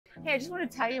Hey, I just want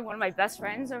to tell you, one of my best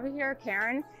friends over here,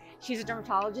 Karen, she's a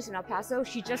dermatologist in El Paso.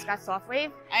 She just got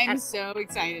Sofwave. I'm so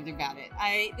excited about it.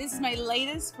 This is my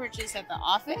latest purchase at the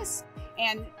office.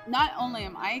 And not only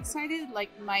am I excited, like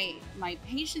my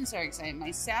patients are excited, my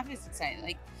staff is excited.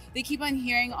 Like they keep on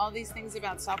hearing all these things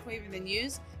about Sofwave in the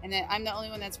news, and that I'm the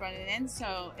only one that's brought it in.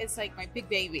 So it's like my big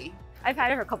baby. I've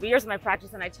had it for a couple of years in my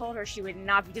practice, and I told her she would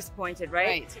not be disappointed,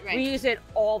 right? Right. We use it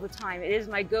all the time. It is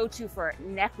my go-to for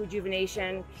neck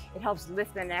rejuvenation. It helps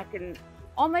lift the neck, and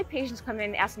all my patients come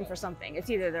in asking for something. It's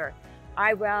either their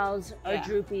eyebrows are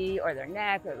droopy, or their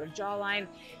neck, or their jawline.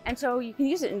 And so you can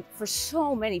use it for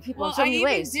so many people in so many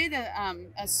ways. I even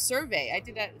did a survey. I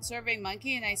did that Survey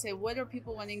Monkey, and I said, what are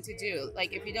people wanting to do?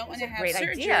 Like, if you don't want to have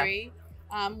surgery,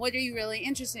 what are you really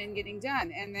interested in getting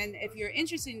done? And then if you're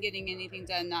interested in getting anything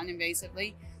done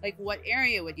non-invasively, like what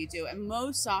area would you do? And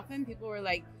most often people were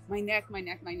like, my neck, my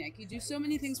neck, my neck. You do so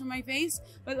many things for my face,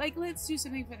 but like, let's do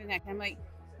something for the neck. I'm like,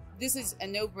 this is a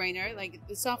no-brainer. Like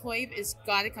the Sofwave has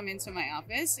got to come into my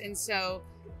office. And so,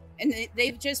 and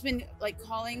they've just been like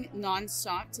calling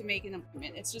nonstop to make an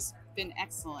appointment. It's just been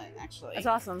excellent, actually. That's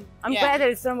awesome. I'm glad that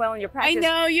it's done well in your practice. I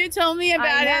know, you told me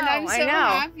about it. I'm so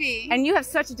happy. And you have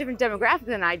such a different demographic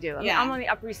than I do. I mean, I'm on the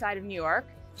Upper East Side of New York.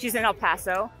 She's in El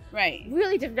Paso. Right.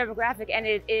 Really different demographic, and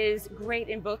it is great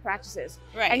in both practices.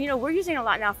 Right. And you know, we're using it a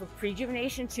lot now for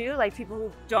prejuvenation too, like people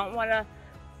who don't want to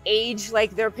age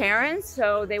like their parents,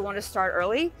 so they want to start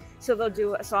early. So they'll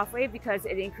do a Sofwave because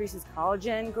it increases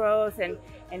collagen growth and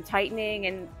tightening,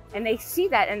 and they see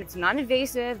that, and it's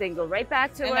non-invasive. They can go right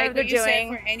back to whatever they're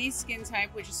doing. For any skin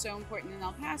type, which is so important in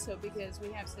El Paso because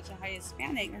we have such a high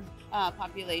Hispanic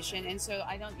population, and so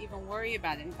I don't even worry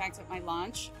about it. In fact, at my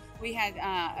launch, we had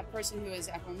a person who is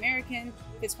Afro-American,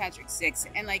 Fitzpatrick 6,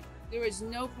 and like there was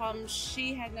no problem.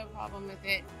 She had no problem with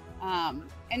it.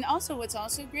 And also, what's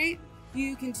also great,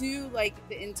 you can do like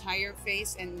the entire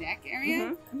face and neck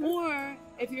area, or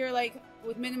if you're like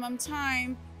with minimum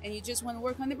time and you just want to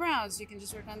work on the brows, you can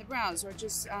just work on the brows, or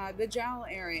just the jowl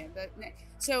area, the neck.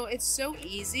 So it's so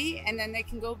easy, and then they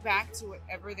can go back to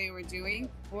whatever they were doing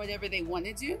or whatever they want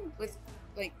to do with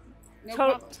like no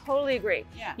problem. Totally agree.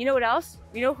 Yeah. You know what else?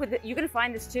 You know, you're going to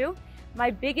find this too.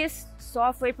 My biggest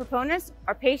Sofwave proponents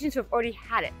are patients who have already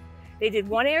had it. They did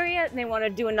one area and they want to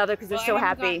do another because they're so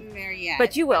happy. I haven't gotten there yet,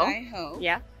 but you will. I hope.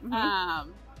 Yeah.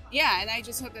 Yeah, and I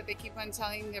just hope that they keep on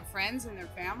telling their friends and their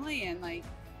family, and like,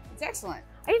 it's excellent.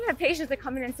 I even have patients that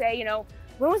come in and say, you know,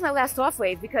 when was my last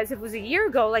Sofwave? Because if it was a year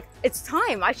ago, like, it's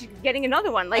time. I should be getting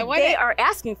another one. Like, they are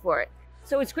asking for it.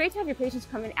 So it's great to have your patients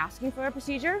come in asking for a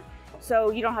procedure, so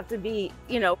you don't have to be,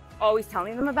 you know, always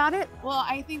telling them about it. Well,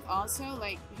 I think also,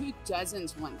 like, who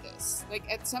doesn't want this?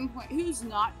 Like, at some point, who's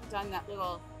not done that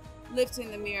little lift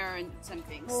in the mirror and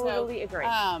something? Totally agree.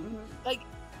 Like,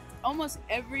 almost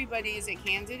everybody is a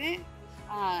candidate,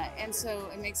 and so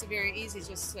it makes it very easy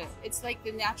just to, it's like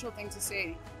the natural thing to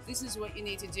say, this is what you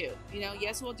need to do. You know,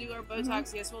 yes, we'll do our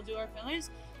Botox, yes, we'll do our fillers,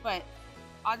 but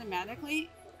automatically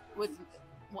with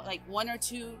like 1 or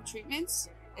 2 treatments,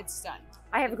 it's done.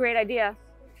 I have a great idea.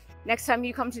 Next time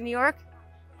you come to New York,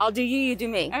 I'll do you, you do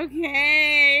me.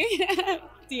 Okay.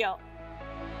 Deal.